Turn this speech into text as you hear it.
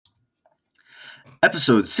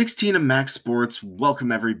Episode 16 of Max Sports.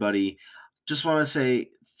 Welcome, everybody. Just want to say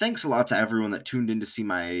thanks a lot to everyone that tuned in to see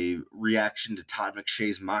my reaction to Todd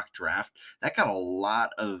McShay's mock draft. That got a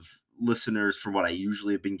lot of listeners from what I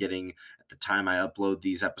usually have been getting at the time I upload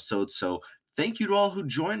these episodes. So thank you to all who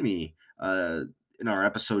joined me in our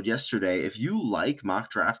episode yesterday. If you like mock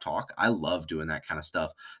draft talk, I love doing that kind of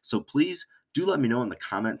stuff. So please do let me know in the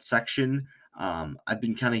comment section. I've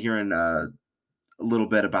been kind of hearing a little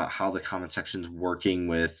bit about how the comment section's working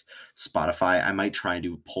with Spotify. I might try and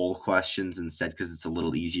do poll questions instead because it's a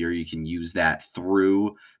little easier. You can use that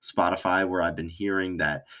through Spotify, where I've been hearing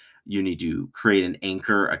that you need to create an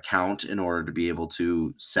Anchor account in order to be able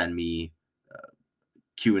to send me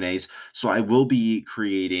Q&As. So I will be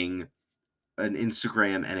creating an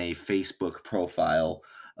Instagram and a Facebook profile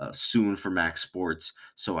soon for Max Sports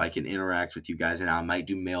so I can interact with you guys, and I might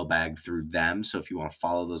do mailbag through them. So if you want to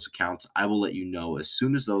follow those accounts, I will let you know as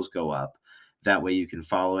soon as those go up. That way you can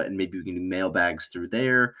follow it, and maybe we can do mailbags through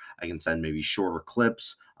there. I can send maybe shorter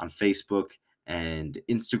clips on Facebook and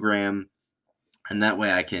Instagram, and that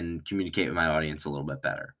way I can communicate with my audience a little bit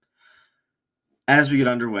better. As we get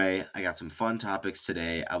underway, I got some fun topics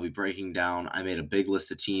today. I'll be breaking down. I made a big list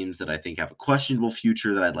of teams that I think have a questionable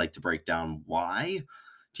future that I'd like to break down why,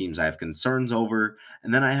 teams I have concerns over,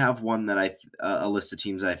 and then I have one that a list of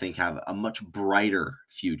teams that I think have a much brighter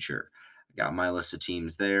future. I got my list of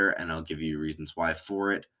teams there, and I'll give you reasons why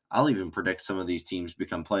for it. I'll even predict some of these teams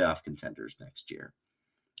become playoff contenders next year.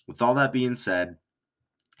 With all that being said,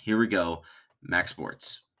 here we go. Max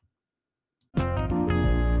Sports.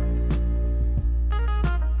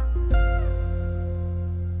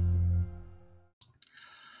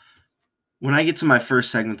 When I get to my first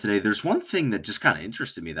segment today, there's one thing that just kind of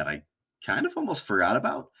interested me that I kind of almost forgot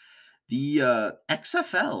about. The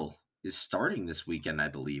XFL is starting this weekend, I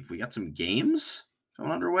believe. We got some games going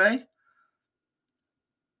underway.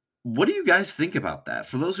 What do you guys think about that?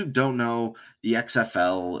 For those who don't know, the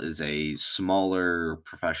XFL is a smaller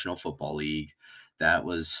professional football league that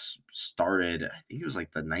was started, I think it was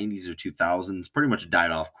like the 90s or 2000s, pretty much died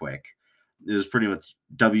off quick. It was pretty much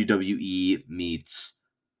WWE meets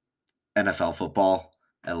NFL football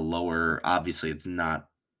at a lower, obviously it's not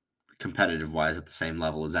competitive wise at the same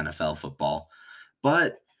level as NFL football,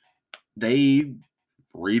 but they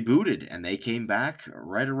rebooted and they came back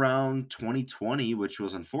right around 2020, which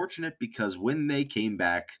was unfortunate because when they came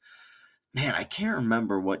back, man, I can't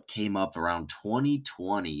remember what came up around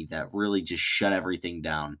 2020 that really just shut everything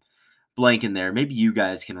down. Blank in there. Maybe you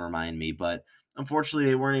guys can remind me, but unfortunately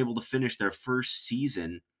they weren't able to finish their first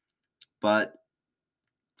season, but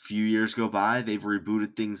few years go by, they've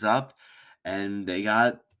rebooted things up, and they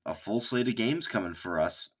got a full slate of games coming for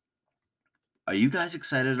us. Are you guys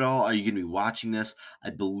excited at all? Are you going to be watching this? I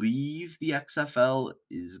believe the XFL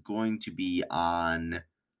is going to be on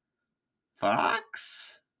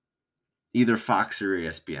Fox? Either Fox or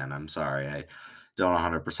ESPN. I'm sorry. I don't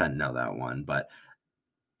 100% know that one. But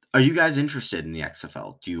are you guys interested in the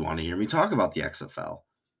XFL? Do you want to hear me talk about the XFL?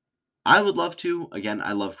 I would love to. Again,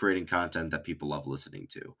 I love creating content that people love listening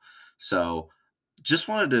to. So just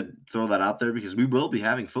wanted to throw that out there because we will be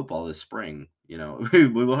having football this spring. You know, we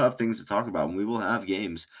will have things to talk about and we will have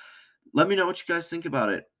games. Let me know what you guys think about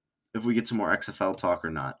it if we get some more XFL talk or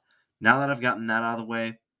not. Now that I've gotten that out of the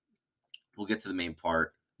way, we'll get to the main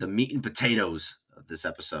part, the meat and potatoes of this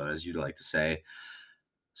episode, as you'd like to say.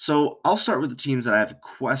 So I'll start with the teams that I have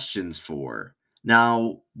questions for.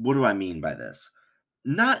 Now, what do I mean by this?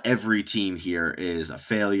 Not every team here is a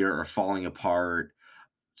failure or falling apart.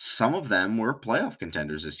 Some of them were playoff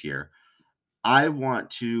contenders this year. I want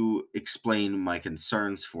to explain my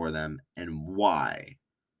concerns for them and why.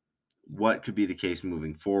 What could be the case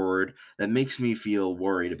moving forward that makes me feel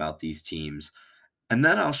worried about these teams. And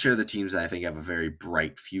then I'll share the teams that I think have a very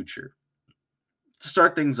bright future. To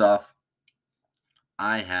start things off,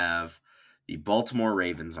 I have the Baltimore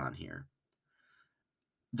Ravens on here.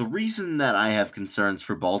 The reason that I have concerns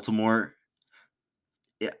for Baltimore,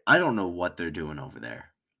 I don't know what they're doing over there.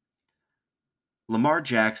 Lamar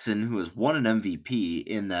Jackson, who has won an MVP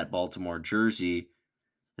in that Baltimore jersey,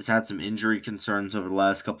 has had some injury concerns over the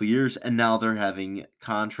last couple of years, and now they're having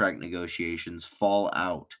contract negotiations fall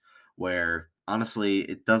out where, honestly,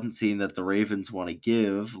 it doesn't seem that the Ravens want to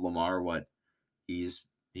give Lamar what he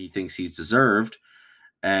thinks he's deserved,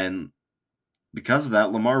 and because of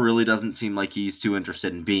that, Lamar really doesn't seem like he's too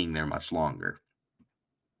interested in being there much longer.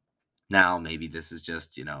 Now, maybe this is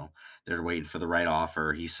just, they're waiting for the right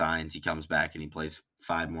offer. He signs, he comes back, and he plays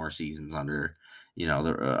 5 more seasons under,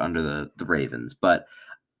 under the Ravens. But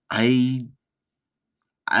I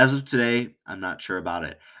As of today, I'm not sure about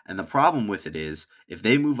it. And the problem with it is if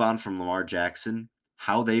they move on from Lamar Jackson,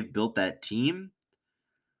 how they've built that team,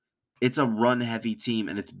 it's a run-heavy team,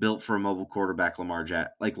 and it's built for a mobile quarterback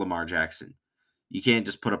like Lamar Jackson. You can't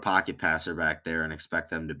just put a pocket passer back there and expect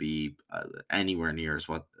them to be anywhere near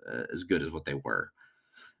as good as what they were.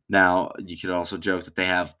 Now, you could also joke that they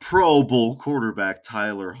have Pro Bowl quarterback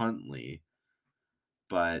Tyler Huntley,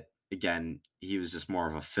 but again, he was just more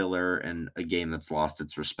of a filler in a game that's lost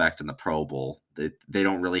its respect in the Pro Bowl. They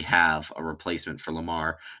don't really have a replacement for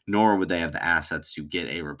Lamar, nor would they have the assets to get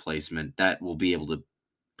a replacement that will be able to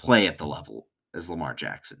play at the level as Lamar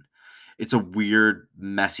Jackson. It's a weird,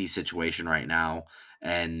 messy situation right now.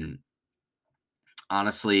 And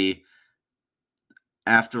honestly,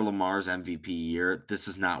 after Lamar's MVP year, this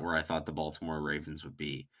is not where I thought the Baltimore Ravens would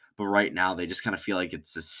be. But right now, they just kind of feel like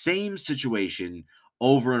it's the same situation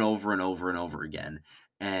over and over and over and over again.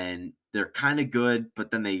 And they're kind of good,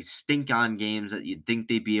 but then they stink on games that you'd think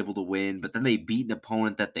they'd be able to win. But then they beat an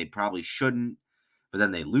opponent that they probably shouldn't. But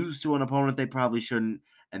then they lose to an opponent they probably shouldn't.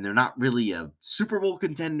 And they're not really a Super Bowl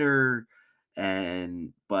contender.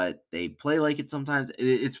 But they play like it sometimes.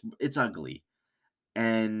 It's ugly.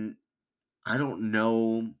 And I don't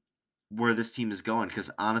know where this team is going because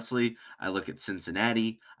honestly, I look at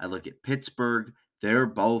Cincinnati, I look at Pittsburgh. They're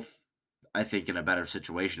both, I think, in a better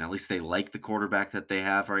situation. At least they like the quarterback that they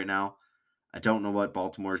have right now. I don't know what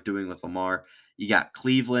Baltimore is doing with Lamar. You got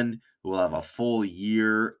Cleveland, who will have a full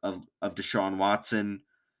year of Deshaun Watson,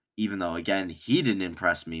 even though, again, he didn't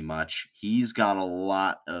impress me much. He's got a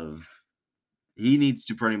lot of. He needs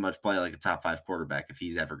to pretty much play like a top 5 quarterback if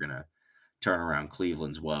he's ever going to turn around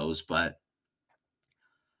Cleveland's woes. But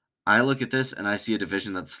I look at this and I see a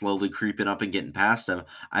division that's slowly creeping up and getting past them.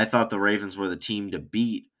 I thought the Ravens were the team to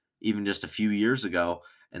beat even just a few years ago.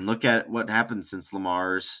 And look at what happened since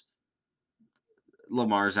Lamar's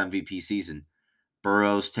MVP season.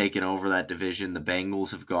 Burrow's taken over that division. The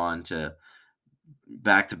Bengals have gone to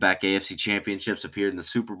back-to-back AFC championships, appeared in the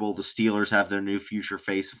Super Bowl. The Steelers have their new future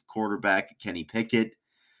face of quarterback, Kenny Pickett.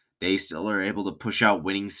 They still are able to push out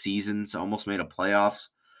winning seasons, almost had a playoff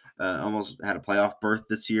berth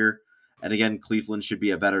this year. And again, Cleveland should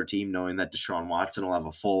be a better team knowing that Deshaun Watson will have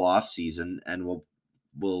a full offseason and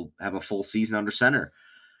will have a full season under center.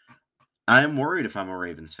 I am worried if I'm a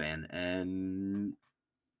Ravens fan. And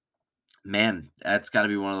man, that's got to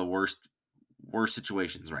be one of the worst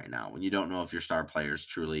situations right now when you don't know if your star players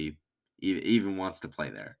truly even wants to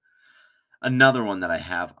play there. Another one that I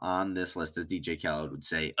have on this list, as DJ Khaled would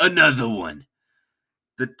say, another one.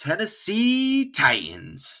 The Tennessee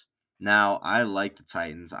Titans. Now, I like the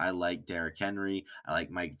Titans. I like Derrick Henry. I like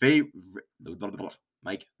Mike Vrabel?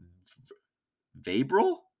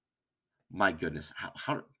 My goodness.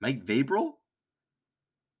 How Mike Vrabel?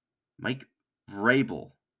 Mike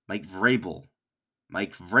Vrabel. Mike Vrabel.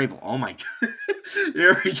 Mike Vrabel. Oh my god.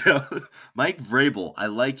 Here we go. Mike Vrabel. I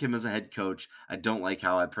like him as a head coach. I don't like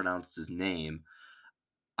how I pronounced his name.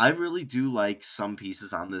 I really do like some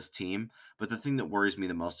pieces on this team, but the thing that worries me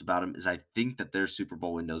the most about him is I think that their Super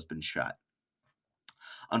Bowl window's been shut.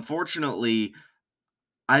 Unfortunately,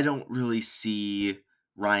 I don't really see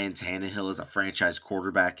Ryan Tannehill as a franchise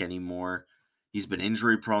quarterback anymore. He's been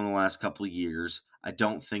injury prone the last couple of years. I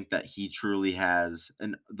don't think that he truly has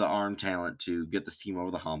the arm talent to get this team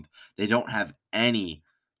over the hump. They don't have any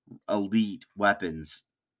elite weapons,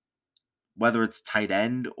 whether it's tight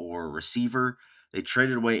end or receiver. They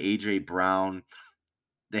traded away A.J. Brown.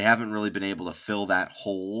 They haven't really been able to fill that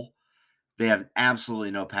hole. They have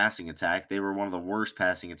absolutely no passing attack. They were one of the worst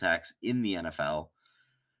passing attacks in the NFL.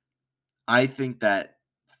 I think that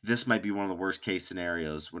this might be one of the worst case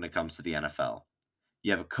scenarios when it comes to the NFL. You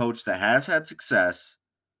have a coach that has had success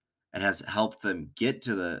and has helped them get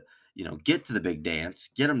to the big dance,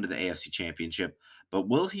 get them to the AFC Championship, but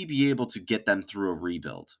will he be able to get them through a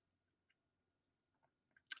rebuild?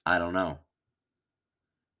 I don't know.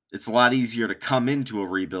 It's a lot easier to come into a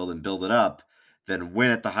rebuild and build it up than win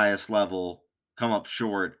at the highest level, come up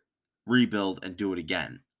short, rebuild, and do it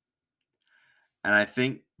again. And I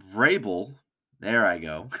think Vrabel, there I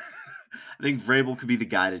go. I think Vrabel could be the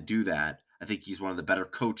guy to do that. I think he's one of the better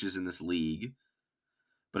coaches in this league.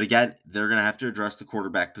 But again, they're going to have to address the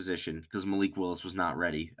quarterback position because Malik Willis was not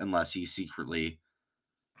ready unless he's secretly,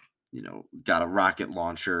 got a rocket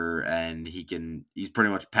launcher and he's pretty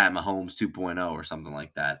much Pat Mahomes 2.0 or something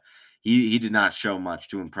like that. He did not show much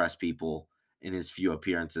to impress people in his few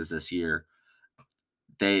appearances this year.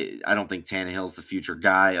 I don't think Tannehill's the future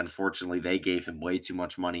guy. Unfortunately, they gave him way too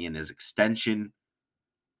much money in his extension.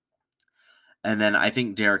 And then I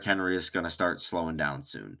think Derrick Henry is going to start slowing down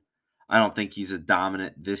soon. I don't think he's as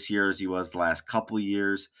dominant this year as he was the last couple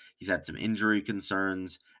years. He's had some injury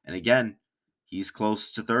concerns. And again, he's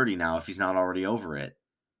close to 30 now if he's not already over it.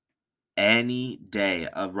 Any day,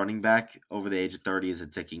 a running back over the age of 30 is a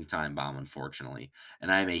ticking time bomb, unfortunately.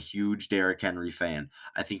 And I am a huge Derrick Henry fan.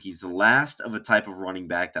 I think he's the last of a type of running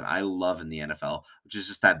back that I love in the NFL, which is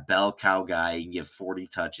just that bell cow guy you can give 40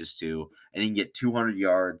 touches to, and he can get 200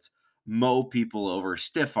 yards, mow people over,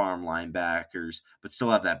 stiff arm linebackers, but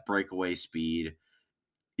still have that breakaway speed.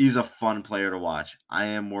 He's a fun player to watch. I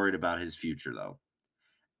am worried about his future, though.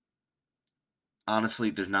 Honestly,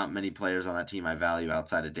 there's not many players on that team I value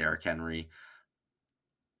outside of Derrick Henry.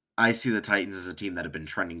 I see the Titans as a team that have been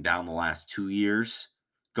trending down the last 2 years,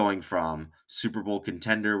 going from Super Bowl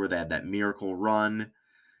contender where they had that miracle run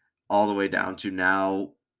all the way down to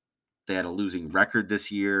now they had a losing record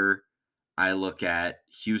this year. I look at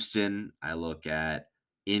Houston, I look at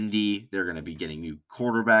Indy, they're going to be getting new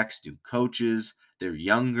quarterbacks, new coaches, they're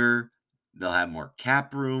younger, they'll have more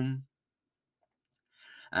cap room.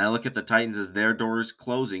 And I look at the Titans as their doors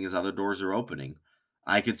closing as other doors are opening.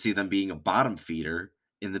 I could see them being a bottom feeder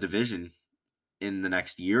in the division in the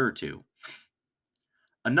next year or two.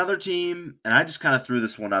 Another team, and I just kind of threw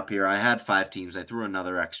this one up here. I had 5 teams. I threw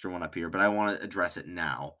another extra one up here, but I want to address it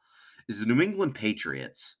now. Is the New England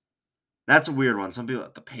Patriots. That's a weird one. Some people,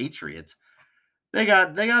 the Patriots, they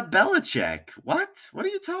got Belichick. What? What are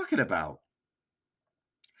you talking about?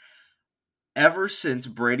 Ever since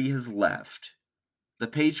Brady has left, the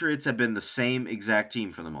Patriots have been the same exact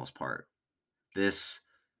team for the most part. This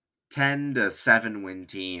 10-7 win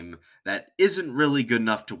team that isn't really good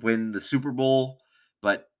enough to win the Super Bowl,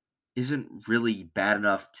 but isn't really bad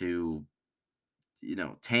enough to,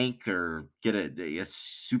 tank or get a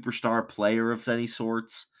superstar player of any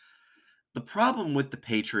sorts. The problem with the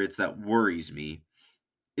Patriots that worries me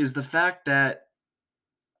is the fact that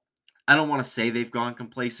I don't want to say they've gone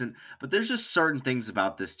complacent, but there's just certain things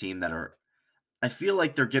about this team that I feel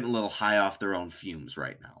like they're getting a little high off their own fumes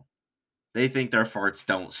right now. They think their farts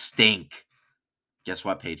don't stink. Guess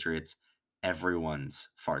what, Patriots? Everyone's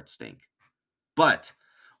farts stink. But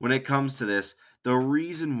when it comes to this, the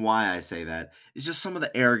reason why I say that is just some of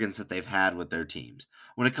the arrogance that they've had with their teams.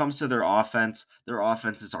 When it comes to their offense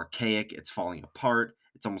is archaic. It's falling apart.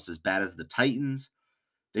 It's almost as bad as the Titans.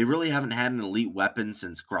 They really haven't had an elite weapon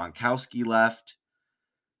since Gronkowski left.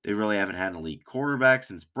 They really haven't had an elite quarterback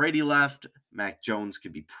since Brady left. Mac Jones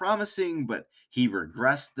could be promising, but he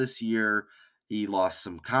regressed this year. He lost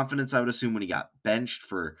some confidence, I would assume, when he got benched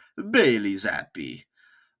for Bailey Zappi.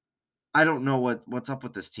 I don't know what's up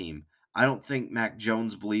with this team. I don't think Mac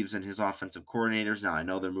Jones believes in his offensive coordinators. Now, I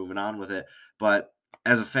know they're moving on with it, but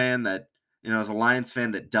as a fan that, as a Lions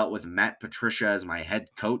fan that dealt with Matt Patricia as my head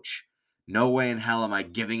coach, no way in hell am I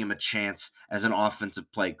giving him a chance as an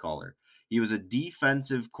offensive play caller. He was a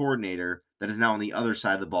defensive coordinator that is now on the other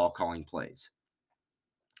side of the ball calling plays.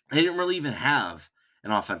 They didn't really even have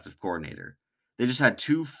an offensive coordinator. They just had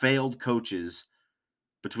 2 failed coaches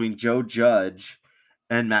between Joe Judge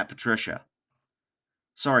and Matt Patricia.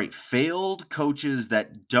 Sorry, failed coaches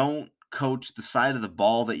that don't coach the side of the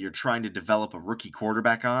ball that you're trying to develop a rookie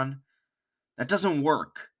quarterback on. That doesn't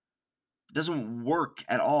work. It doesn't work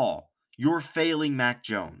at all. You're failing Mac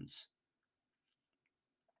Jones.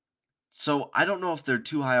 So I don't know if they're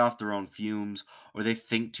too high off their own fumes or they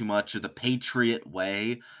think too much or the Patriot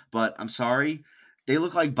way, but I'm sorry, they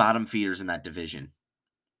look like bottom feeders in that division.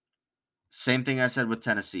 Same thing I said with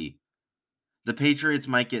Tennessee. The Patriots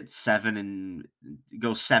might get 7-10.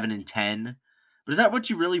 But is that what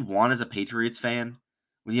you really want as a Patriots fan?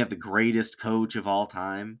 When you have the greatest coach of all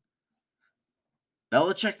time?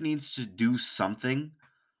 Belichick needs to do something.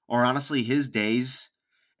 Or honestly, his days,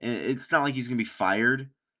 it's not like he's going to be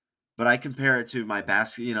fired. But I compare it to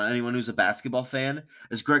anyone who's a basketball fan,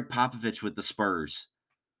 is Greg Popovich with the Spurs.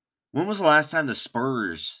 When was the last time the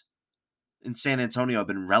Spurs in San Antonio have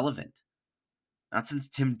been relevant? Not since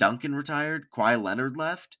Tim Duncan retired, Kawhi Leonard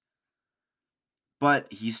left.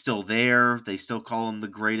 But he's still there. They still call him the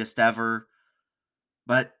greatest ever.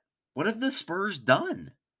 But what have the Spurs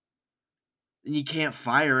done? And you can't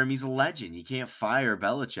fire him. He's a legend. You can't fire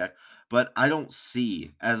Belichick. But I don't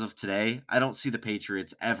see, as of today, I don't see the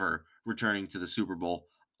Patriots ever returning to the Super Bowl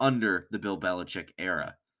under the Bill Belichick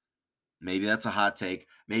era. Maybe that's a hot take.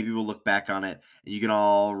 Maybe we'll look back on it and you can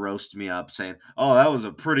all roast me up saying, oh, that was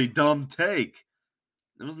a pretty dumb take.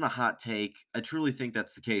 It wasn't a hot take. I truly think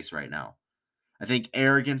that's the case right now. I think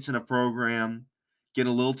arrogance in a program,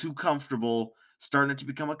 getting a little too comfortable, starting it to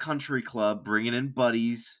become a country club, bringing in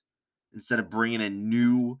buddies instead of bringing in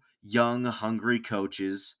new, young, hungry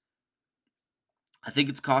coaches. I think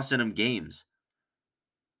it's costing them games.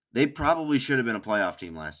 They probably should have been a playoff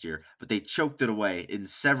team last year, but they choked it away in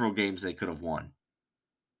several games they could have won.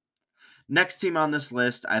 Next team on this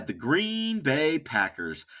list, I have the Green Bay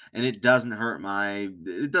Packers, and it doesn't hurt my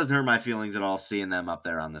feelings at all seeing them up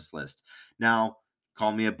there on this list. Now,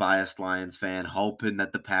 call me a biased Lions fan, hoping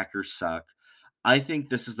that the Packers suck. I think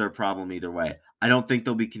this is their problem either way. I don't think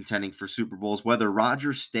they'll be contending for Super Bowls, whether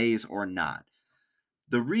Rodgers stays or not.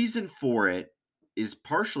 The reason for it is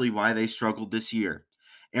partially why they struggled this year.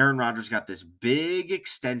 Aaron Rodgers got this big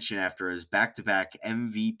extension after his back-to-back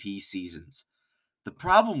MVP seasons. The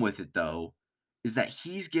problem with it, though, is that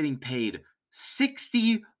he's getting paid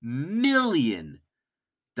 $60 million,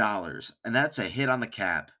 and that's a hit on the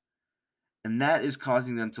cap. And that is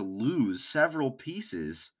causing them to lose several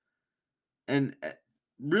pieces. And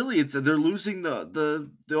really, they're losing the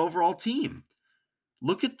overall team.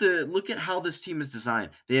 Look at how this team is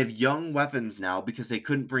designed. They have young weapons now because they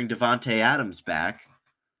couldn't bring Devontae Adams back.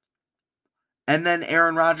 And then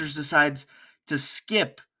Aaron Rodgers decides to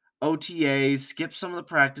skip OTAs, skip some of the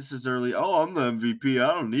practices early. Oh, I'm the MVP.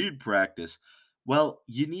 I don't need practice. Well,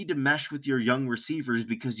 you need to mesh with your young receivers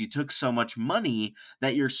because you took so much money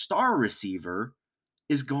that your star receiver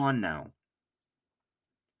is gone now.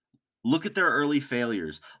 Look at their early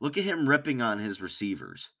failures. Look at him ripping on his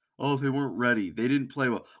receivers. Oh, they weren't ready. They didn't play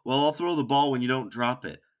well. Well, I'll throw the ball when you don't drop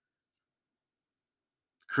it.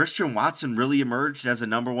 Christian Watson really emerged as a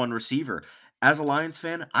number one receiver. As a Lions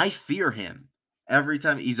fan, I fear him every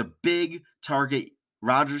time. He's a big target.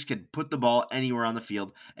 Rodgers can put the ball anywhere on the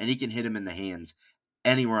field, and he can hit him in the hands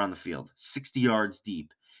anywhere on the field, 60 yards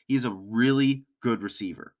deep. He's a really good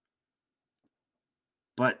receiver.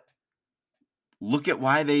 But look at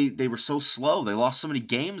why they were so slow. They lost so many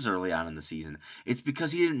games early on in the season. It's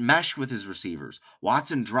because he didn't mesh with his receivers.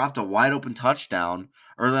 Watson dropped a wide open touchdown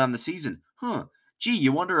early on the season. Gee,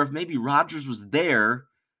 you wonder if maybe Rodgers was there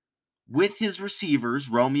with his receivers,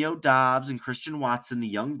 Romeo Doubs and Christian Watson, the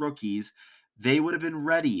young rookies. They would have been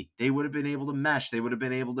ready. They would have been able to mesh. They would have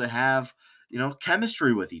been able to have,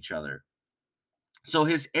 chemistry with each other. So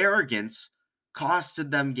his arrogance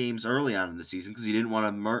costed them games early on in the season because he didn't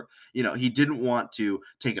want he didn't want to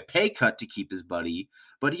take a pay cut to keep his buddy,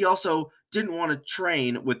 but he also didn't want to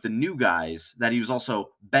train with the new guys that he was also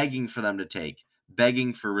begging for them to take,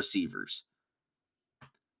 begging for receivers.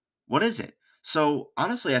 What is it? So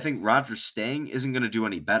honestly, I think Rodgers staying isn't going to do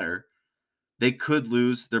any better. They could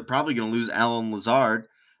lose. They're probably going to lose Alan Lazard,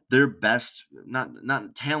 their best,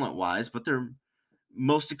 not talent wise, but their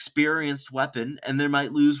most experienced weapon, and they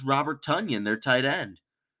might lose Robert Tonyan, their tight end.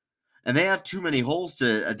 And they have too many holes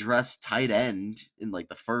to address tight end in like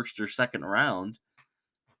the first or second round.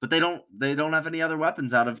 But they don't have any other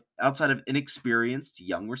weapons outside of inexperienced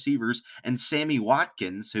young receivers and Sammy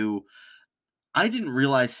Watkins, who I didn't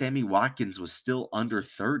realize Sammy Watkins was still under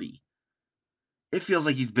 30. It feels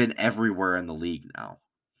like he's been everywhere in the league now.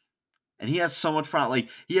 And he has so much problem. Like,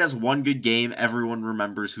 he has one good game, everyone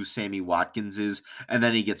remembers who Sammy Watkins is, and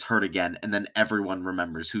then he gets hurt again, and then everyone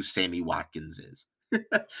remembers who Sammy Watkins is.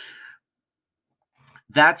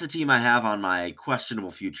 That's a team I have on my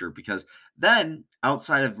questionable future because then,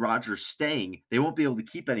 outside of Rodgers staying, they won't be able to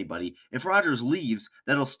keep anybody. If Rodgers leaves,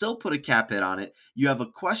 that'll still put a cap hit on it. You have a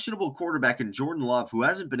questionable quarterback in Jordan Love who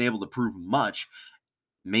hasn't been able to prove much,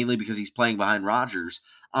 mainly because he's playing behind Rodgers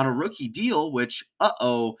on a rookie deal, which,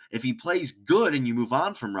 if he plays good and you move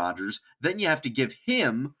on from Rodgers, then you have to give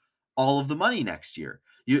him all of the money next year.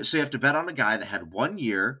 So you have to bet on a guy that had 1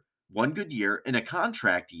 year, one good year, in a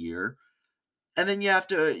contract year, and then you have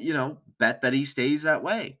to, bet that he stays that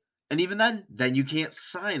way. And even then you can't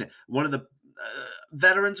sign one of the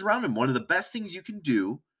veterans around him. One of the best things you can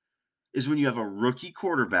do is when you have a rookie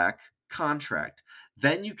quarterback contract,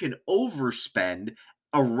 then you can overspend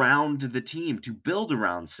around the team to build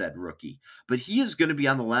around said rookie. But he is going to be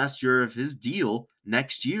on the last year of his deal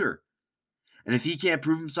next year. And if he can't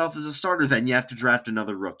prove himself as a starter, then you have to draft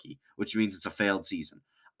another rookie, which means it's a failed season.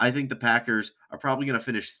 I think the Packers are probably going to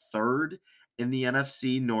finish third in the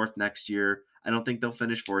NFC North next year. I don't think they'll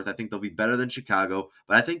finish fourth. I think they'll be better than Chicago,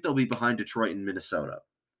 but I think they'll be behind Detroit and Minnesota.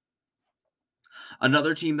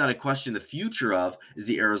 Another team that I question the future of is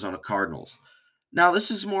the Arizona Cardinals. Now,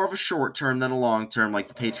 this is more of a short term than a long term, like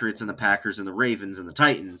the Patriots and the Packers and the Ravens and the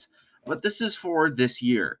Titans, but this is for this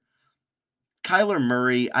year. Kyler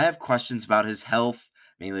Murray, I have questions about his health,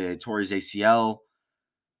 mainly he tore his ACL.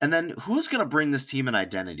 And then who's going to bring this team an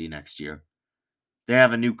identity next year? They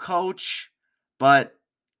have a new coach, but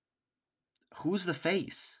who's the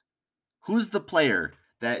face? Who's the player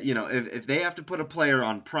that, if they have to put a player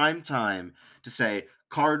on prime time to say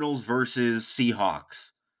Cardinals versus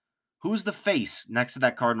Seahawks, who's the face next to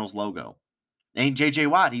that Cardinals logo? Ain't J.J.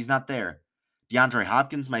 Watt. He's not there. DeAndre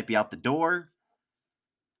Hopkins might be out the door.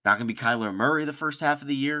 Not going to be Kyler Murray the first half of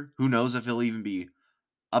the year. Who knows if he'll even be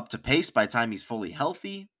up to pace by the time he's fully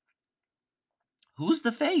healthy. Who's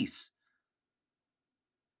the face?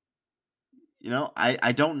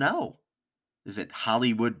 I don't know. Is it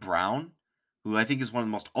Hollywood Brown, who I think is one of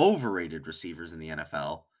the most overrated receivers in the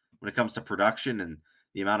NFL when it comes to production and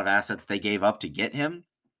the amount of assets they gave up to get him?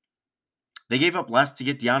 They gave up less to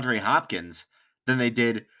get DeAndre Hopkins than they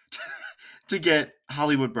did to get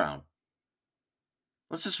Hollywood Brown.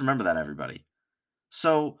 Let's just remember that, everybody.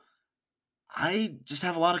 So I just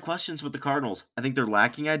have a lot of questions with the Cardinals. I think they're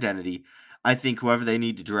lacking identity. I think whoever they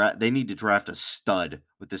need to draft a stud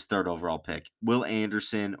with this third overall pick. Will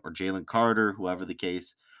Anderson or Jalen Carter, whatever the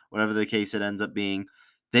case it ends up being,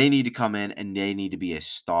 they need to come in and they need to be a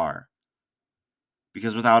star.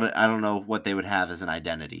 Because without it, I don't know what they would have as an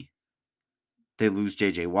identity. They lose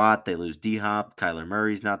J.J. Watt, they lose D-Hop, Kyler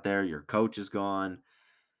Murray's not there, your coach is gone.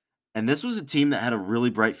 And this was a team that had a really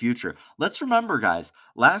bright future. Let's remember, guys,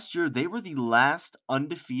 last year they were the last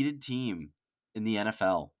undefeated team in the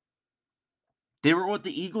NFL. They were what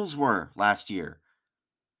the Eagles were last year.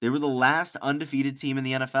 They were the last undefeated team in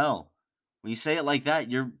the NFL. When you say it like that,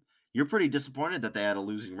 you're pretty disappointed that they had a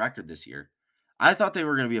losing record this year. I thought they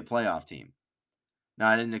were going to be a playoff team. Now,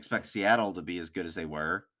 I didn't expect Seattle to be as good as they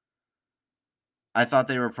were. I thought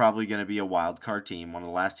they were probably going to be a wild card team, one of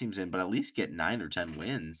the last teams in, but at least get 9 or 10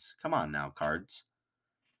 wins. Come on now, Cards.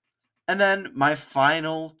 And then my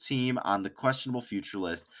final team on the questionable future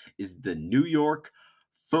list is the New York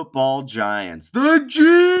Football Giants, the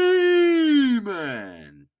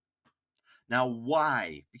G-Men. Now,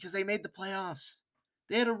 why? Because they made the playoffs.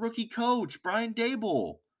 They had a rookie coach, Brian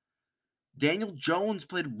Dable. Daniel Jones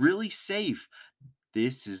played really safe.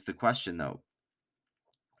 This is the question, though.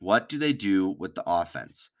 What do they do with the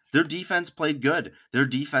offense? Their defense played good. Their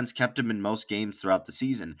defense kept them in most games throughout the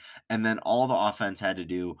season. And then all the offense had to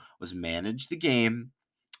do was manage the game,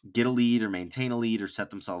 get a lead or maintain a lead or set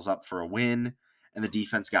themselves up for a win. And the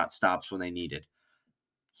defense got stops when they needed.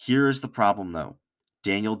 Here is the problem, though.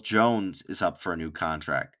 Daniel Jones is up for a new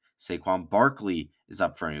contract. Saquon Barkley is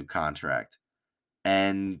up for a new contract.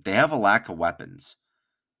 And they have a lack of weapons.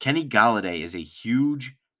 Kenny Golladay is a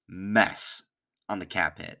huge mess on the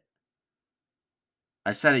cap hit.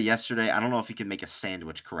 I said it yesterday. I don't know if he can make a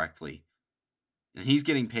sandwich correctly. And he's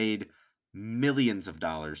getting paid millions of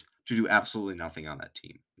dollars to do absolutely nothing on that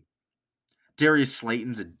team. Darius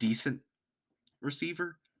Slayton's a decent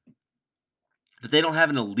receiver, but they don't have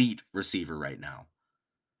an elite receiver right now.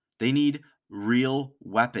 They need real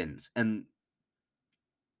weapons. And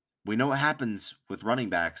we know what happens with running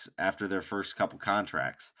backs after their first couple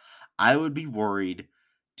contracts. I would be worried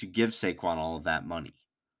to give Saquon all of that money.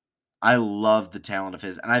 I love the talent of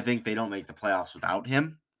his, and I think they don't make the playoffs without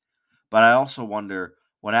him. But I also wonder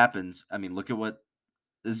what happens. I mean, look at what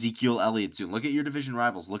Ezekiel Elliott's doing. Look at your division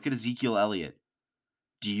rivals. Look at Ezekiel Elliott.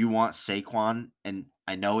 Do you want Saquon? And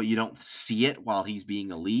I know you don't see it while he's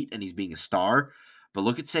being elite and he's being a star, but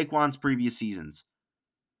look at Saquon's previous seasons.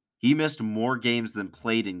 He missed more games than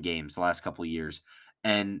played in games the last couple of years.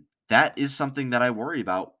 And that is something that I worry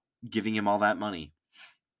about giving him all that money.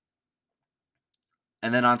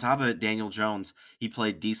 And then on top of it, Daniel Jones, he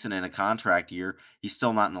played decent in a contract year. He's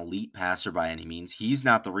still not an elite passer by any means. He's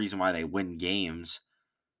not the reason why they win games.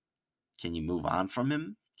 Can you move on from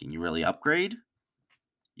him? Can you really upgrade?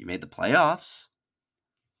 You made the playoffs.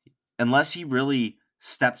 Unless he really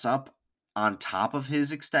steps up on top of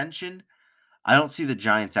his extension, I don't see the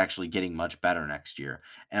Giants actually getting much better next year.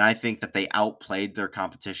 And I think that they outplayed their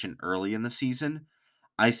competition early in the season.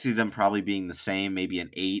 I see them probably being the same, maybe an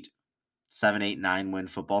 7, 8, 9 win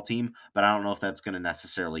football team, but I don't know if that's going to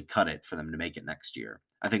necessarily cut it for them to make it next year.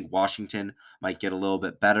 I think Washington might get a little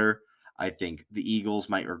bit better. I think the Eagles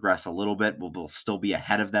might regress a little bit, but will still be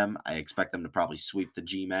ahead of them. I expect them to probably sweep the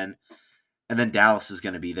G-Men. And then Dallas is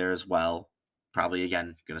going to be there as well. Probably,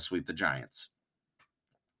 again, going to sweep the Giants.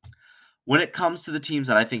 When it comes to the teams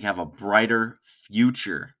that I think have a brighter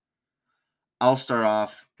future, I'll start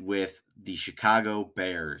off with the Chicago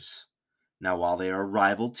Bears. Now, while they are a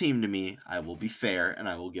rival team to me, I will be fair and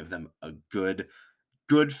I will give them a good,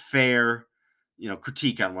 fair,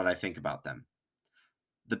 critique on what I think about them.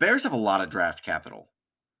 The Bears have a lot of draft capital.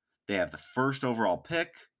 They have the first overall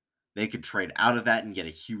pick. They could trade out of that and get a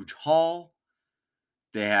huge haul.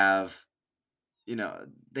 They have,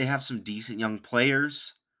 they have some decent young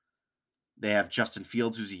players. They have Justin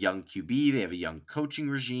Fields, who's a young QB. They have a young coaching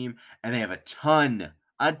regime, and they have a ton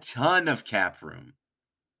of cap room.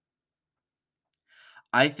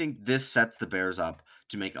 I think this sets the Bears up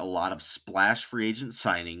to make a lot of splash free agent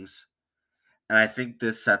signings, And I think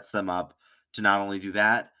this sets them up to not only do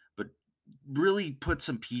that, but really put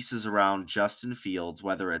some pieces around Justin Fields,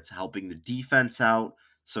 whether it's helping the defense out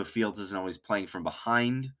so Fields isn't always playing from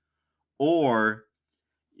behind, or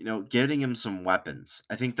getting him some weapons.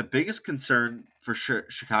 I think the biggest concern for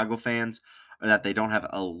Chicago fans are that they don't have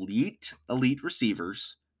elite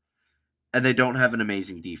receivers, and they don't have an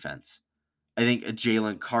amazing defense. I think a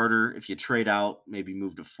Jalen Carter, if you trade out, maybe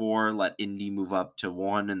move to 4, let Indy move up to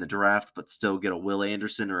 1 in the draft, but still get a Will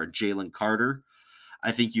Anderson or a Jalen Carter.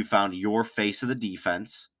 I think you found your face of the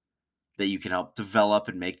defense that you can help develop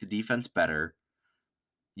and make the defense better.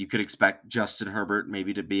 You could expect Justin Herbert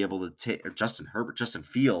maybe to be able to take, or Justin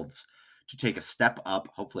Fields to take a step up.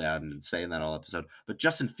 Hopefully, I haven't been saying that all episode, but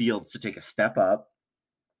Justin Fields to take a step up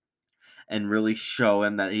and really show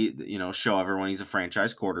him that show everyone he's a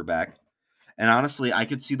franchise quarterback. And honestly, I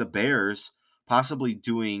could see the Bears possibly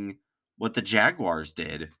doing what the Jaguars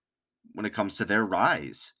did when it comes to their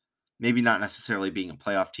rise. Maybe not necessarily being a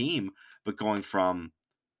playoff team, but going from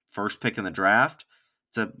first pick in the draft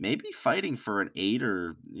to maybe fighting for an 8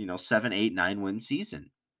 or 7, 8, 9 win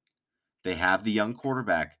season. They have the young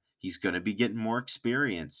quarterback. He's going to be getting more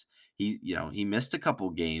experience. He missed a couple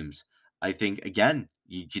games. I think again,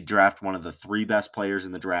 you could draft one of the 3 best players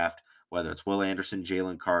in the draft, whether it's Will Anderson,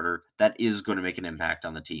 Jalen Carter. That is going to make an impact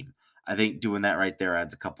on the team. I think doing that right there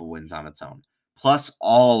adds a couple wins on its own. Plus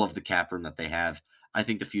all of the cap room that they have. I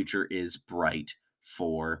think the future is bright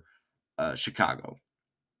for Chicago.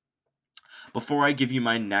 Before I give you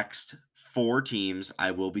my next 4 teams,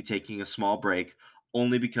 I will be taking a small break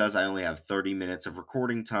only because I only have 30 minutes of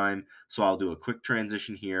recording time. So I'll do a quick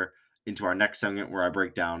transition here into our next segment where I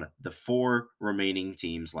break down the 4 remaining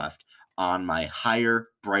teams left on my higher,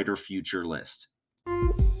 brighter future list.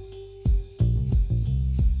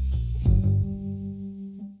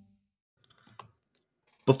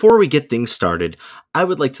 Before we get things started, I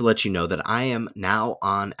would like to let you know that I am now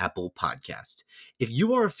on Apple Podcast. If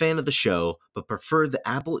you are a fan of the show but prefer the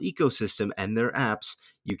Apple ecosystem and their apps,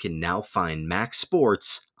 you can now find Max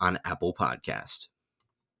Sports on Apple Podcast.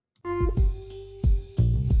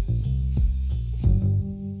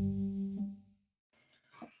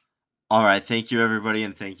 All right, thank you everybody,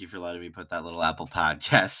 and thank you for letting me put that little Apple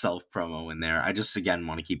Podcast self promo in there. I just again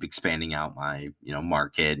want to keep expanding out my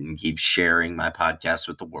market and keep sharing my podcast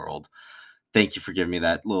with the world. Thank you for giving me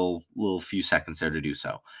that little few seconds there to do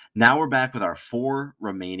so. Now we're back with our 4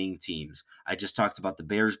 remaining teams. I just talked about the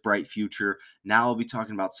Bears' bright future. Now I'll be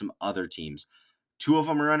talking about some other teams. 2 of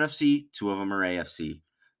them are NFC, 2 of them are AFC.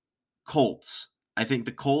 Colts. I think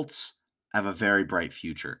the Colts have a very bright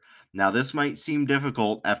future. Now, this might seem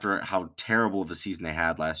difficult after how terrible of a season they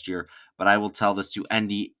had last year, but I will tell this to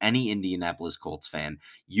any Indianapolis Colts fan.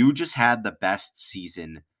 You just had the best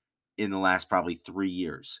season in the last probably 3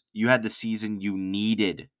 years. You had the season you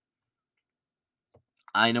needed.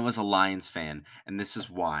 I know as a Lions fan, and this is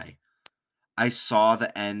why. I saw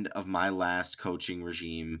the end of my last coaching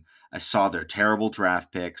regime. I saw their terrible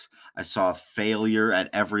draft picks. I saw failure at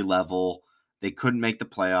every level. They couldn't make the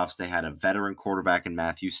playoffs. They had a veteran quarterback in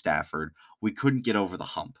Matthew Stafford. We couldn't get over the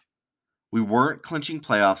hump. We weren't clinching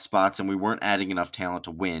playoff spots, and we weren't adding enough talent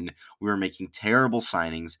to win. We were making terrible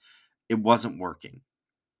signings. It wasn't working.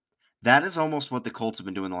 That is almost what the Colts have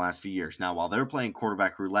been doing the last few years. Now, while they're playing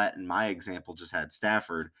quarterback roulette, and my example just had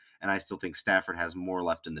Stafford, and I still think Stafford has more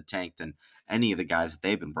left in the tank than any of the guys that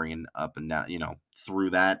they've been bringing up and down,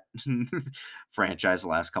 through that franchise the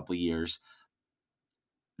last couple of years.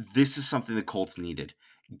 This is something the Colts needed.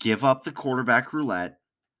 Give up the quarterback roulette,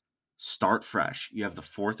 start fresh. You have the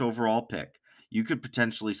 4th overall pick. You could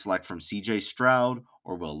potentially select from CJ Stroud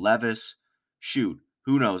or Will Levis. Shoot,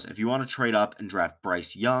 who knows? If you want to trade up and draft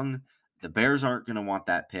Bryce Young, the Bears aren't going to want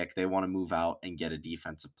that pick. They want to move out and get a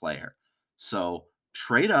defensive player. So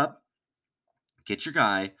trade up, get your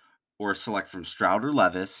guy, or select from Stroud or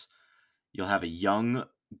Levis. You'll have a young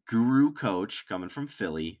guru coach coming from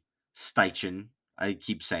Philly, Steichen. I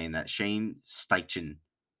keep saying that. Shane Steichen.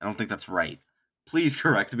 I don't think that's right. Please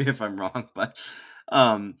correct me if I'm wrong, but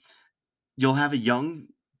you'll have a young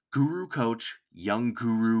guru coach, young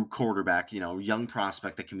guru quarterback, young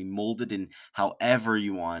prospect that can be molded in however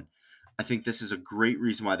you want. I think this is a great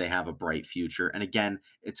reason why they have a bright future. And again,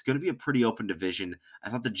 it's going to be a pretty open division.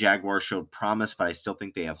 I thought the Jaguars showed promise, but I still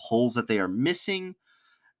think they have holes that they are missing.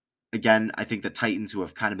 Again, I think the Titans, who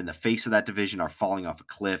have kind of been the face of that division, are falling off a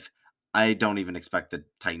cliff. I don't even expect the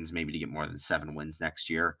Titans maybe to get more than 7 wins next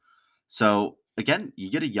year. So again,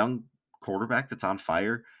 you get a young quarterback that's on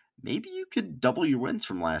fire. Maybe you could double your wins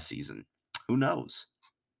from last season. Who knows?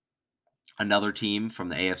 Another team from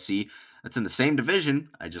the AFC that's in the same division,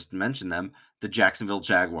 I just mentioned them, the Jacksonville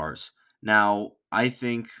Jaguars. Now, I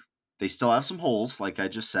think they still have some holes, like I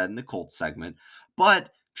just said in the Colts segment, but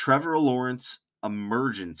Trevor Lawrence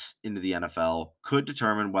emergence into the NFL could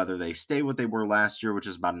determine whether they stay what they were last year, which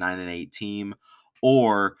is about 9-8 team,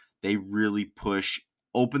 or they really push,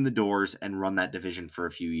 open the doors, and run that division for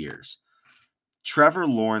a few years. Trevor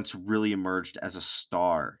Lawrence really emerged as a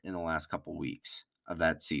star in the last couple weeks of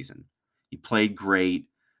that season. He played great,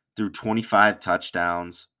 threw 25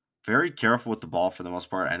 touchdowns, very careful with the ball for the most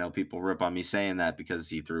part. I know people rip on me saying that because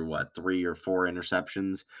he threw 3 or 4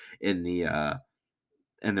 interceptions in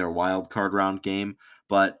their wild card round game,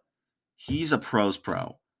 but he's a pro's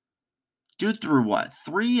pro. Dude threw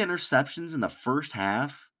 3 interceptions in the first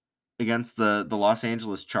half against the Los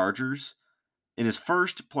Angeles Chargers in his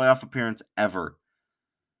first playoff appearance ever,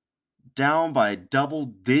 down by double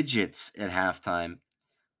digits at halftime,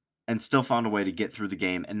 and still found a way to get through the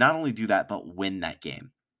game and not only do that but win that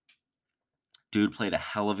game. Dude played a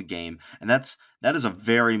hell of a game, and that is a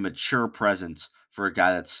very mature presence for a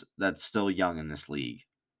guy that's still young in this league.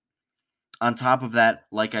 On top of that,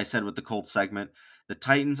 like I said with the Colts segment, the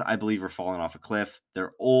Titans, I believe, are falling off a cliff.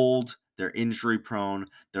 They're old, they're injury prone,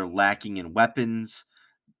 they're lacking in weapons.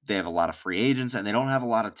 They have a lot of free agents, and they don't have a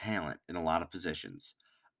lot of talent in a lot of positions.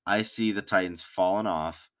 I see the Titans falling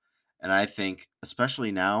off, and I think,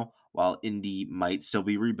 especially now, while Indy might still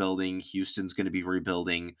be rebuilding, Houston's going to be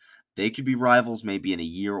rebuilding. They could be rivals maybe in a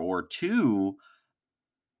year or two.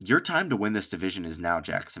 Your time to win this division is now,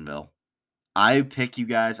 Jacksonville. I'd pick you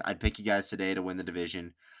guys today to win the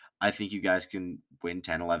division. I think you guys can win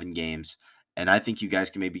 10, 11 games, and I think you guys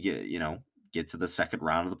can maybe get to the second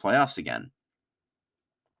round of the playoffs again.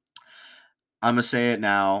 I'm gonna say it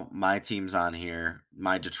now. My team's on here.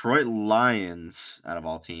 My Detroit Lions, out of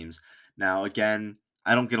all teams. Now, again,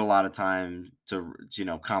 I don't get a lot of time to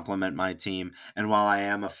compliment my team. And while I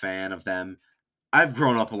am a fan of them, I've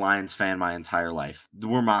grown up a Lions fan my entire life.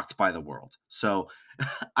 We're mocked by the world, so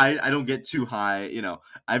I don't get too high.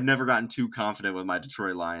 I've never gotten too confident with my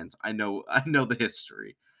Detroit Lions. I know the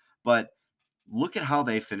history, but look at how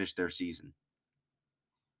they finished their season.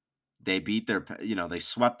 They beat they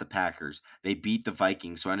swept the Packers. They beat the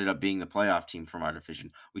Vikings, who ended up being the playoff team from our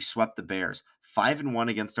division. We swept the Bears. 5-1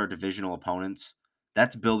 against our divisional opponents.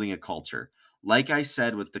 That's building a culture. Like I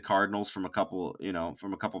said with the Cardinals from a couple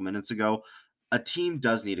minutes ago, a team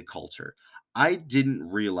does need a culture. I didn't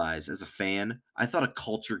realize as a fan, I thought a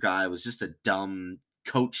culture guy was just a dumb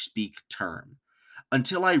coach speak term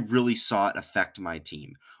until I really saw it affect my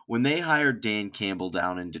team. When they hired Dan Campbell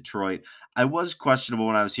down in Detroit, I was questionable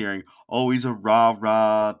when I was hearing, "Oh, he's a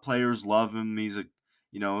rah-rah, players love him,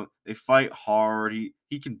 they fight hard,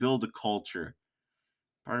 he can build a culture."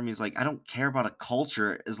 Part of me is like, I don't care about a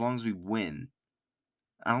culture as long as we win.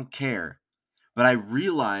 I don't care. But I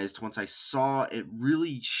realized once I saw it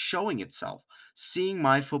really showing itself, seeing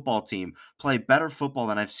my football team play better football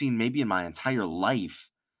than I've seen maybe in my entire life,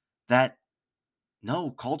 that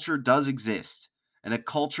no, culture does exist. And a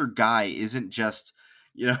culture guy isn't just,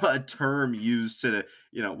 a term used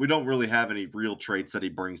we don't really have any real traits that he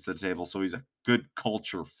brings to the table. So he's a good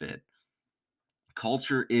culture fit.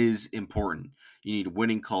 Culture is important. You need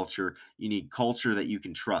winning culture. You need culture that you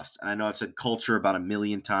can trust. And I know I've said culture about a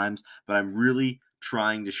million times, but I'm really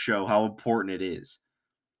trying to show how important it is.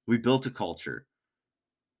 We built a culture.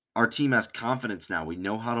 Our team has confidence now. We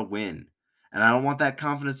know how to win. And I don't want that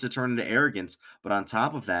confidence to turn into arrogance. But on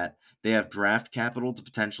top of that, they have draft capital to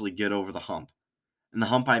potentially get over the hump. And the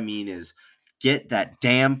hump I mean is get that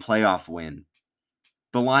damn playoff win.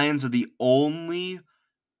 The Lions are the only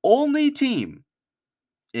team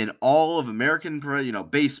in all of American,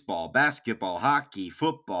 baseball, basketball, hockey,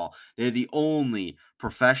 football. They're the only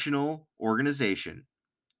professional organization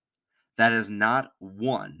that has not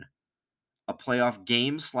won a playoff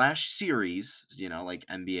game/series, like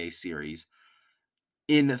NBA series,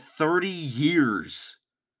 in 30 years.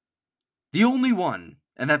 The only one,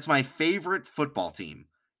 and that's my favorite football team.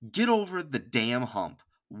 Get over the damn hump.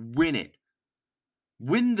 Win it.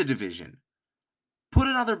 Win the division. Put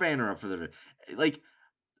another banner up for the like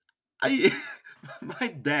I my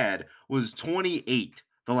dad was 28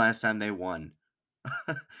 the last time they won.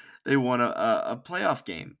 They won a playoff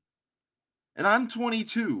game. And I'm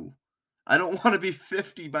 22. I don't want to be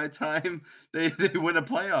 50 by the time they win a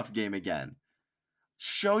playoff game again.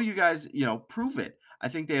 Show you guys, prove it. I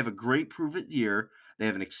think they have a great prove it year. They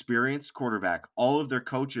have an experienced quarterback. All of their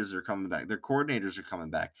coaches are coming back. Their coordinators are coming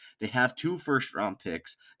back. They have 2 first-round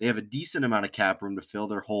picks. They have a decent amount of cap room to fill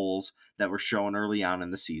their holes that were shown early on in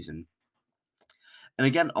the season. And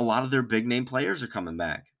again, a lot of their big name players are coming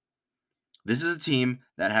back. This is a team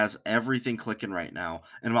that has everything clicking right now.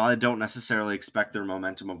 And while I don't necessarily expect their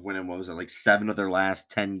momentum of winning, what was it, like 7 of their last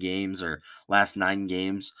 10 games or last 9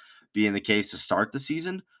 games being the case to start the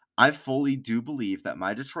season, I fully do believe that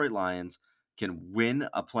my Detroit Lions can win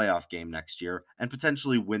a playoff game next year and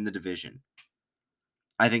potentially win the division.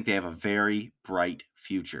 I think they have a very bright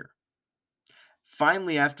future.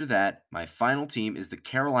 Finally, after that, my final team is the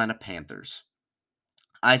Carolina Panthers.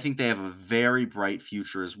 I think they have a very bright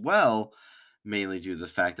future as well, mainly due to the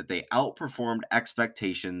fact that they outperformed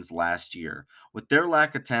expectations last year. With their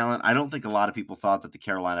lack of talent, I don't think a lot of people thought that the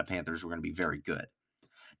Carolina Panthers were going to be very good.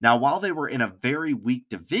 Now, while they were in a very weak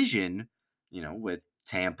division, with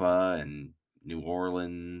Tampa and New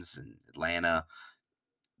Orleans and Atlanta,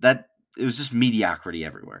 that it was just mediocrity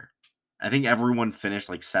everywhere. I think everyone finished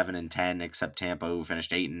like 7-10 except Tampa, who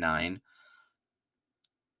finished 8-9.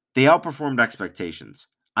 They outperformed expectations.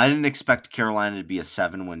 I didn't expect Carolina to be a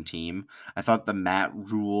 7-win team. I thought the Matt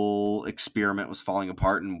Rule experiment was falling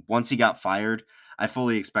apart, and once he got fired, I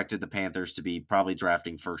fully expected the Panthers to be probably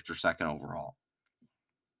drafting first or second overall.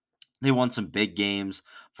 They won some big games.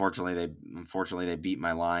 Unfortunately they beat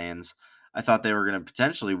my Lions. I thought they were going to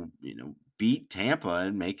potentially, beat Tampa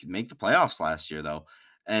and make the playoffs last year though.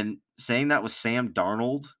 And saying that with Sam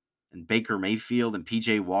Darnold and Baker Mayfield and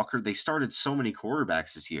PJ Walker, they started so many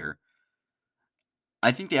quarterbacks this year.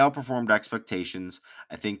 I think they outperformed expectations.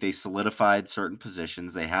 I think they solidified certain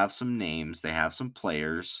positions. They have some names, they have some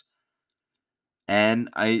players. And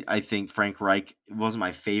I think Frank Reich wasn't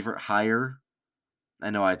my favorite hire. I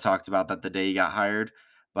know I talked about that the day he got hired,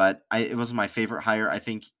 but it wasn't my favorite hire. I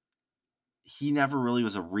think he never really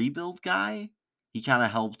was a rebuild guy. He kind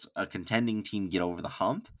of helped a contending team get over the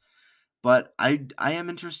hump, but I am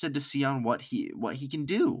interested to see on what he can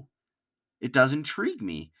do. It does intrigue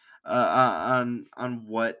me on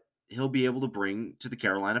what he'll be able to bring to the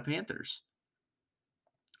Carolina Panthers.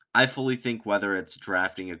 I fully think whether it's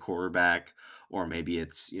drafting a quarterback or maybe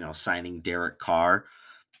it's signing Derek Carr,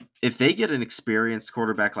 if they get an experienced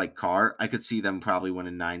quarterback like Carr, I could see them probably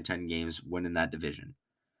winning 9-10 games, winning that division.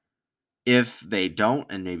 If they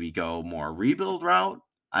don't and maybe go more rebuild route,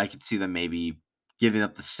 I could see them maybe giving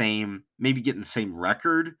up maybe getting the same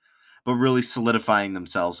record, but really solidifying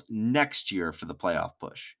themselves next year for the playoff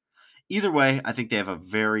push. Either way, I think they have a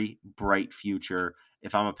very bright future.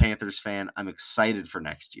 If I'm a Panthers fan, I'm excited for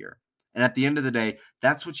next year. And at the end of the day,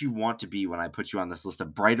 that's what you want to be when I put you on this list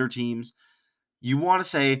of brighter teams. You want to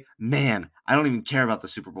say, man, I don't even care about the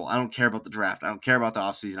Super Bowl. I don't care about the draft. I don't care about the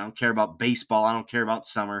offseason. I don't care about baseball. I don't care about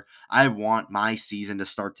summer. I want my season to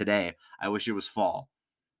start today. I wish it was fall.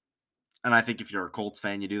 And I think if you're a Colts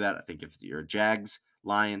fan, you do that. I think if you're a Jags,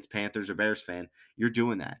 Lions, Panthers, or Bears fan, you're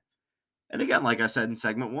doing that. And again, like I said in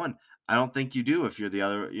segment one, I don't think you do if you're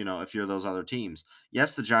if you're those other teams.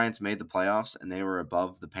 Yes, the Giants made the playoffs and they were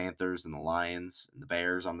above the Panthers and the Lions and the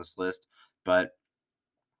Bears on this list, but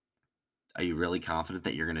are you really confident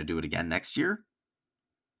that you're going to do it again next year?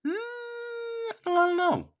 I don't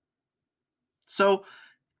know. So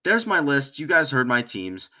there's my list. You guys heard my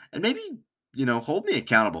teams, and maybe hold me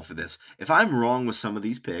accountable for this. If I'm wrong with some of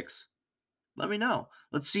these picks, let me know.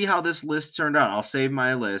 Let's see how this list turned out. I'll save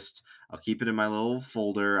my list. I'll keep it in my little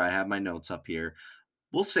folder. I have my notes up here.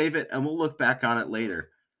 We'll save it and we'll look back on it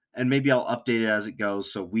later. And maybe I'll update it as it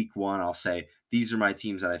goes. So week one, I'll say, these are my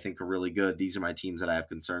teams that I think are really good. These are my teams that I have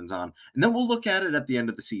concerns on. And then we'll look at it at the end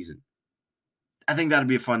of the season. I think that'd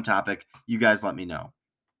be a fun topic. You guys let me know.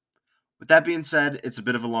 With that being said, it's a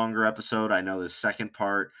bit of a longer episode. I know this second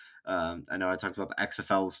part. I know I talked about the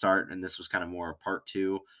XFL to start, and this was kind of more of part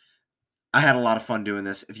two. I had a lot of fun doing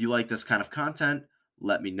this. If you like this kind of content,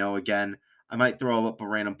 let me know again. I might throw up a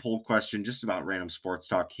random poll question just about random sports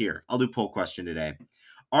talk here. I'll do poll question today.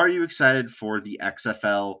 Are you excited for the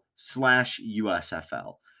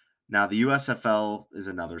XFL/USFL? Now, the USFL is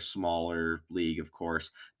another smaller league, of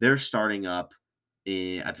course. They're starting up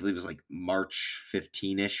in, I believe it was like March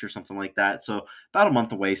 15-ish or something like that. So about a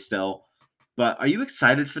month away still. But are you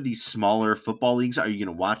excited for these smaller football leagues? Are you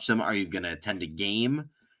going to watch them? Are you going to attend a game?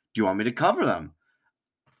 Do you want me to cover them?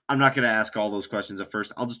 I'm not going to ask all those questions at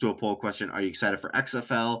first. I'll just do a poll question. Are you excited for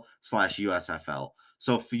XFL/USFL?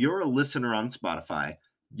 So if you're a listener on Spotify,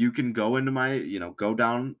 you can go into go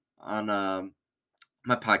down on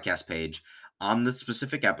my podcast page on the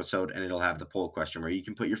specific episode, and it'll have the poll question where you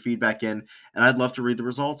can put your feedback in, and I'd love to read the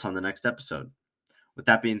results on the next episode. With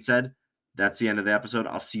that being said, that's the end of the episode.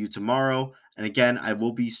 I'll see you tomorrow. And again, I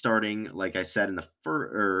will be starting, like I said in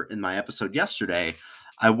my episode yesterday,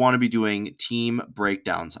 I want to be doing team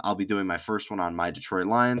breakdowns. I'll be doing my first one on my Detroit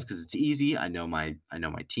Lions because it's easy. I know my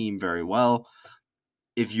team very well.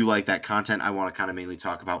 If you like that content, I want to kind of mainly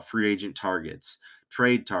talk about free agent targets,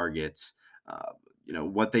 trade targets, uh,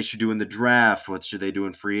 what they should do in the draft, what should they do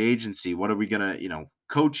in free agency, what are we going to,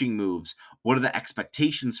 coaching moves, what are the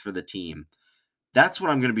expectations for the team. That's what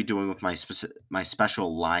I'm going to be doing with my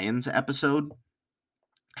special Lions episode.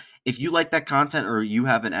 If you like that content or you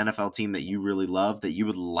have an NFL team that you really love that you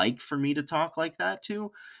would like for me to talk like that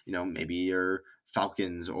to, maybe you're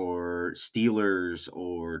Falcons or Steelers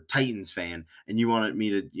or Titans fan, and you wanted me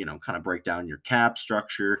to, kind of break down your cap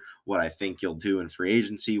structure, what I think you'll do in free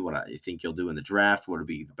agency, what I think you'll do in the draft, what would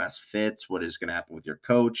be the best fits, what is going to happen with your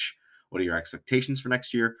coach, what are your expectations for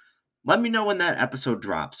next year, let me know when that episode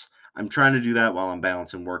drops. I'm trying to do that while I'm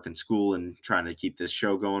balancing work and school and trying to keep this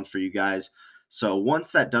show going for you guys. So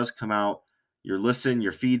once that does come out,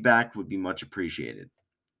 your feedback would be much appreciated.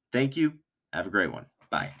 Thank you. Have a great one.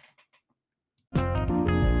 Bye.